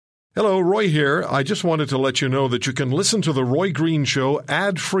Hello, Roy here. I just wanted to let you know that you can listen to The Roy Green Show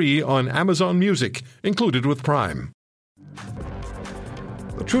ad-free on Amazon Music, included with Prime.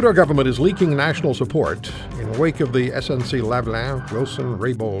 The Trudeau government is leaking national support in wake of the SNC-Lavalin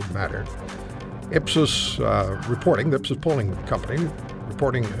Wilson-Raybould matter. Ipsos reporting, the Ipsos polling company,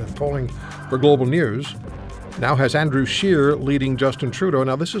 polling for Global News, now has Andrew Scheer leading Justin Trudeau.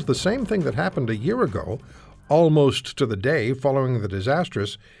 Now, this is the same thing that happened a year ago, almost to the day following the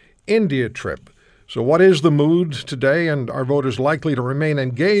disastrous India trip. So what is the mood today, and are voters likely to remain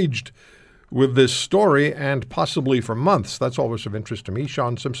engaged with this story and possibly for months? That's always of interest to me.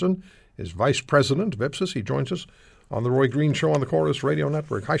 Sean Simpson is vice president of Ipsos. He joins us on the Roy Green Show on the Chorus Radio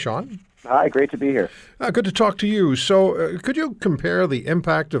Network. Hi, Sean. Hi, great to be here. Good to talk to you. So could you compare the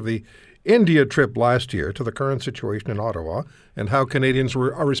impact of the India trip last year to the current situation in Ottawa and how Canadians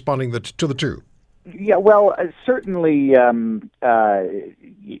are responding to the two? Yeah, well, certainly in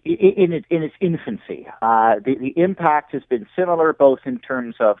its infancy, the impact has been similar, both in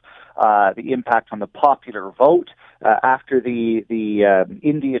terms of the impact on the popular vote. After the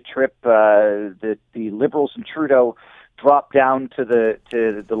India trip, the Liberals and Trudeau dropped down to the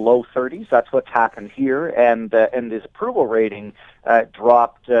low 30s. That's what's happened here, and his approval rating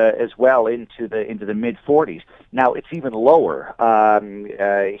dropped as well into the mid 40s. Now it's even lower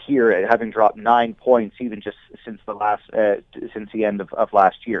here, having dropped 9 points even just since the end of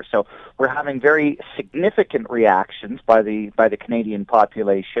last year. So we're having very significant reactions by the Canadian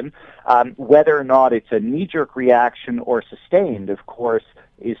population. Whether or not it's a knee-jerk reaction or sustained, of course,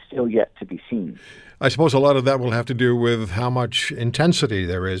 is still yet to be seen. I suppose a lot of that will have to do with how much intensity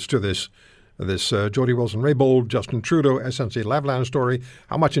there is to this Jody Wilson-Raybould, Justin Trudeau, SNC-Lavalin story,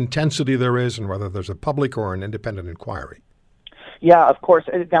 how much intensity there is and whether there's a public or an independent inquiry. Yeah, of course.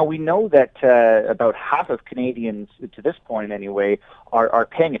 Now, we know that about half of Canadians, to this point anyway, are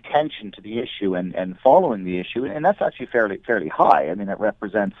paying attention to the issue and following the issue, and that's actually fairly high. I mean, it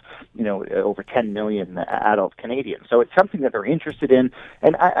represents, over 10 million adult Canadians. So it's something that they're interested in,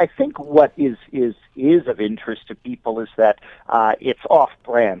 and I think what is of interest to people is that it's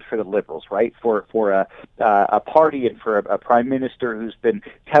off-brand for the Liberals, right? For a party and for a prime minister who's been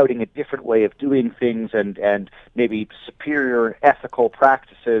touting a different way of doing things and maybe superior ethical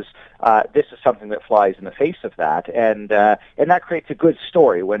practices. This is something that flies in the face of that, and that creates a good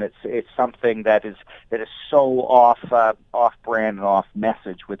story when it's something that is so off brand and off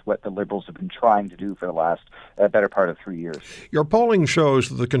message with what the Liberals have been trying to do for the last better part of 3 years. Your polling shows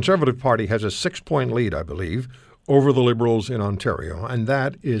that the Conservative Party has a 6-point lead, I believe, over the Liberals in Ontario, and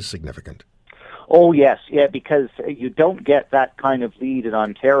that is significant. Oh, yes. Yeah, because you don't get that kind of lead in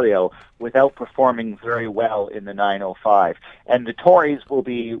Ontario without performing very well in the 905. And the Tories will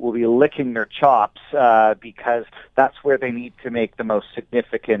be licking their chops because that's where they need to make the most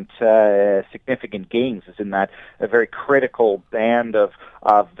significant gains, is in that a very critical band of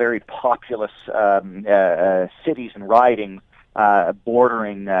very populous cities and ridings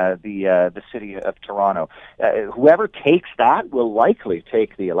bordering the city of Toronto. Whoever takes that will likely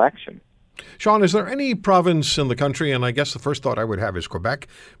take the election. Sean, is there any province in the country, and I guess the first thought I would have is Quebec,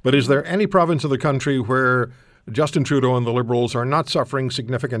 but is there any province of the country where Justin Trudeau and the Liberals are not suffering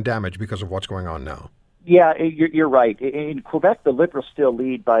significant damage because of what's going on now? Yeah, you're right. In Quebec, the Liberals still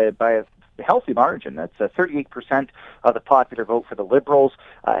lead by a healthy margin. That's 38% of the popular vote for the Liberals,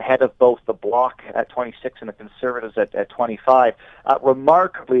 ahead of both the Bloc at 26 and the Conservatives at 25.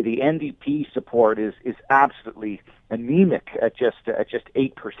 Remarkably, the NDP support is absolutely anemic at just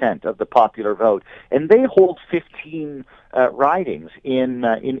 8% of the popular vote, and they hold 15 ridings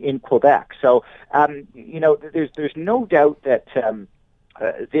in Quebec. So there's no doubt that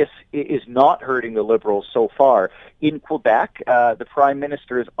this is not hurting the Liberals so far. In Quebec, the Prime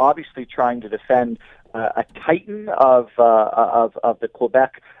Minister is obviously trying to defend a titan of the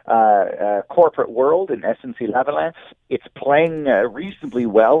Quebec corporate world in SNC-Lavalin. It's playing reasonably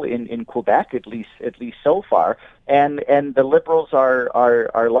well in Quebec, at least so far, and the Liberals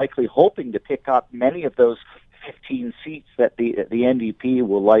are likely hoping to pick up many of those 15 seats that the NDP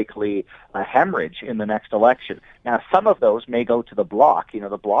will likely hemorrhage in the next election. Now, some of those may go to the Bloc.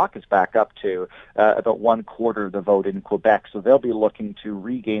 The Bloc is back up to about 1/4 of the vote in Quebec, so they'll be looking to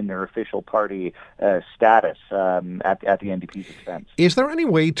regain their official party status at the NDP's expense. Is there any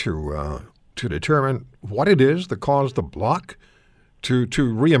way to determine what it is that caused the Bloc to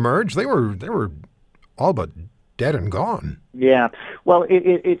reemerge? They were all but dead and gone. Yeah, well,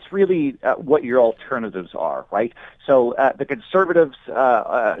 it's really what your alternatives are, right? So the Conservatives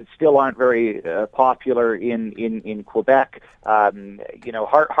still aren't very popular in Quebec.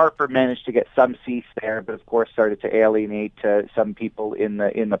 Harper managed to get some seats there, but of course started to alienate some people in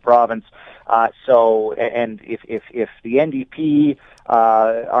the province. And if the NDP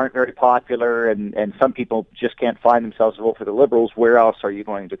aren't very popular, and some people just can't find themselves to vote for the Liberals, where else are you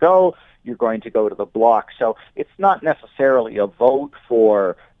going to go? You're going to go to the Bloc. So it's not necessarily a vote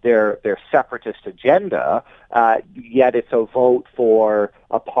for their separatist agenda, yet it's a vote for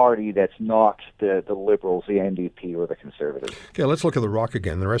a party that's not the Liberals, the NDP, or the Conservatives. Okay, let's look at the Rock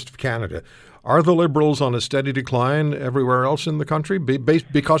again, the rest of Canada. Are the Liberals on a steady decline everywhere else in the country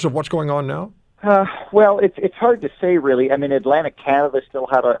because of what's going on now? Well, it's hard to say, really. I mean, Atlantic Canada still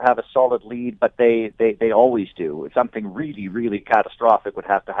have a solid lead, but they always do. Something really, really catastrophic would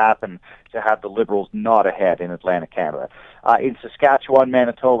have to happen to have the Liberals not ahead in Atlantic Canada. In Saskatchewan,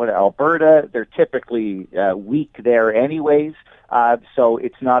 Manitoba, and Alberta, they're typically weak there anyways. So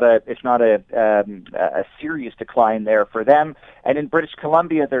it's not a serious decline there for them. And in British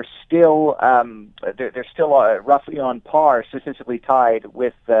Columbia, they're still roughly on par, statistically tied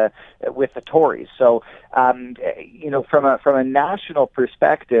with the Tories. So from a national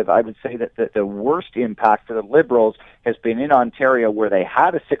perspective, I would say that the worst impact for the Liberals has been in Ontario, where they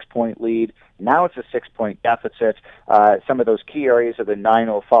had a 6-point lead. Now it's a 6-point deficit. Some of those key areas are the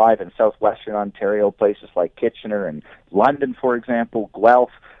 905 and southwestern Ontario, places like Kitchener and London, for example,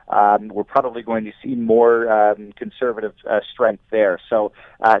 Guelph. We're probably going to see more conservative strength there. So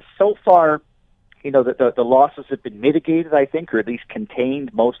far, the losses have been mitigated, I think, or at least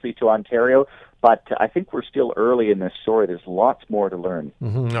contained mostly to Ontario. But I think we're still early in this story. There's lots more to learn.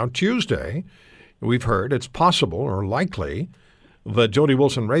 Mm-hmm. Now, Tuesday, we've heard it's possible or likely that Jody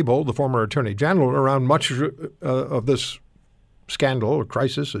Wilson-Raybould, the former Attorney General, around much of this scandal or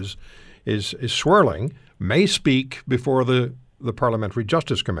crisis is swirling, may speak before the Parliamentary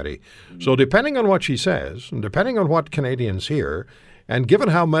Justice Committee. So depending on what she says, and depending on what Canadians hear, and given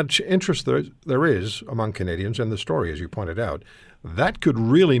how much interest there is among Canadians in the story, as you pointed out, that could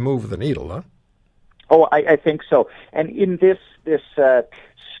really move the needle, huh? Oh, I think so. And in this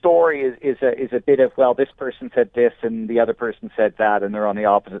story is a bit of, well, this person said this and the other person said that, and they're on the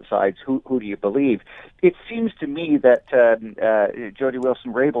opposite sides. Who do you believe? It seems to me that Jody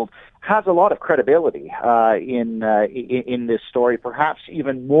Wilson-Raybould has a lot of credibility in this story, perhaps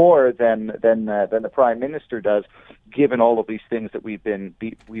even more than the Prime Minister does, given all of these things that we've been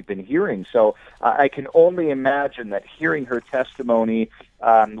hearing. So I can only imagine that hearing her testimony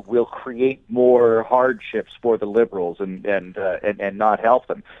will create more hardships for the Liberals and not help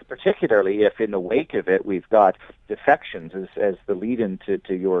them, particularly if in the wake of it we've got defections as the lead-in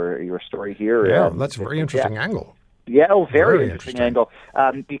to your story here. Yeah, that's a very interesting angle. Yeah, very interesting angle.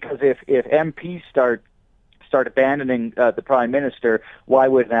 Because if MPs start abandoning the Prime Minister, why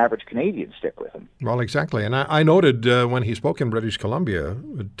would an average Canadian stick with him? Well, exactly. And I noted when he spoke in British Columbia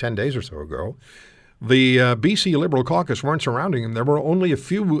 10 days or so ago, the BC Liberal caucus weren't surrounding him. There were only a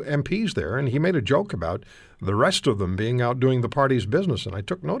few MPs there, and he made a joke about the rest of them being out doing the party's business. And I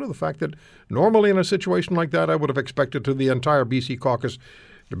took note of the fact that normally in a situation like that, I would have expected the entire BC caucus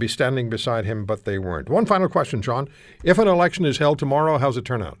to be standing beside him, but they weren't. One final question, Sean. If an election is held tomorrow, how's it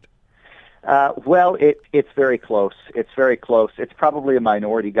turn out? Well, it's very close. It's very close. It's probably a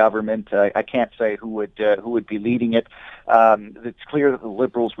minority government. I can't say who would be leading it. It's clear that the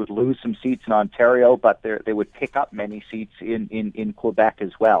Liberals would lose some seats in Ontario, but they would pick up many seats in Quebec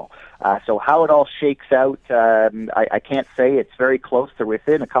as well. So how it all shakes out, I can't say. It's very close. They're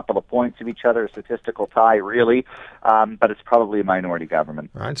within a couple of points of each other, a statistical tie, really. But it's probably a minority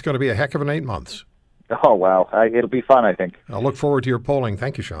government. All right, it's going to be a heck of an 8 months. Oh, wow. It'll be fun, I think. I'll look forward to your polling.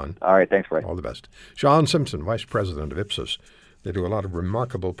 Thank you, Sean. All right. Thanks, Ray. All the best. Sean Simpson, Vice President of Ipsos. They do a lot of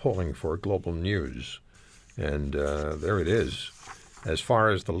remarkable polling for Global News. And there it is. As far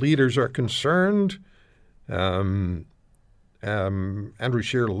as the leaders are concerned, Andrew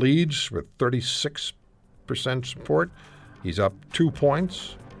Scheer leads with 36% support. He's up 2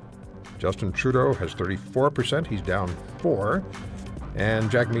 points. Justin Trudeau has 34%. He's down 4.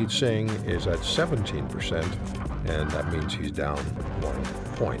 And Jagmeet Singh is at 17%, and that means he's down 1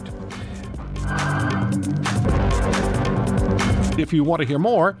 point. If you want to hear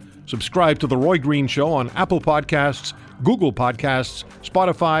more, subscribe to The Roy Green Show on Apple Podcasts, Google Podcasts,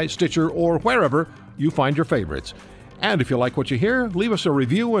 Spotify, Stitcher, or wherever you find your favorites. And if you like what you hear, leave us a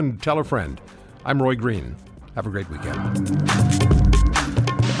review and tell a friend. I'm Roy Green. Have a great weekend.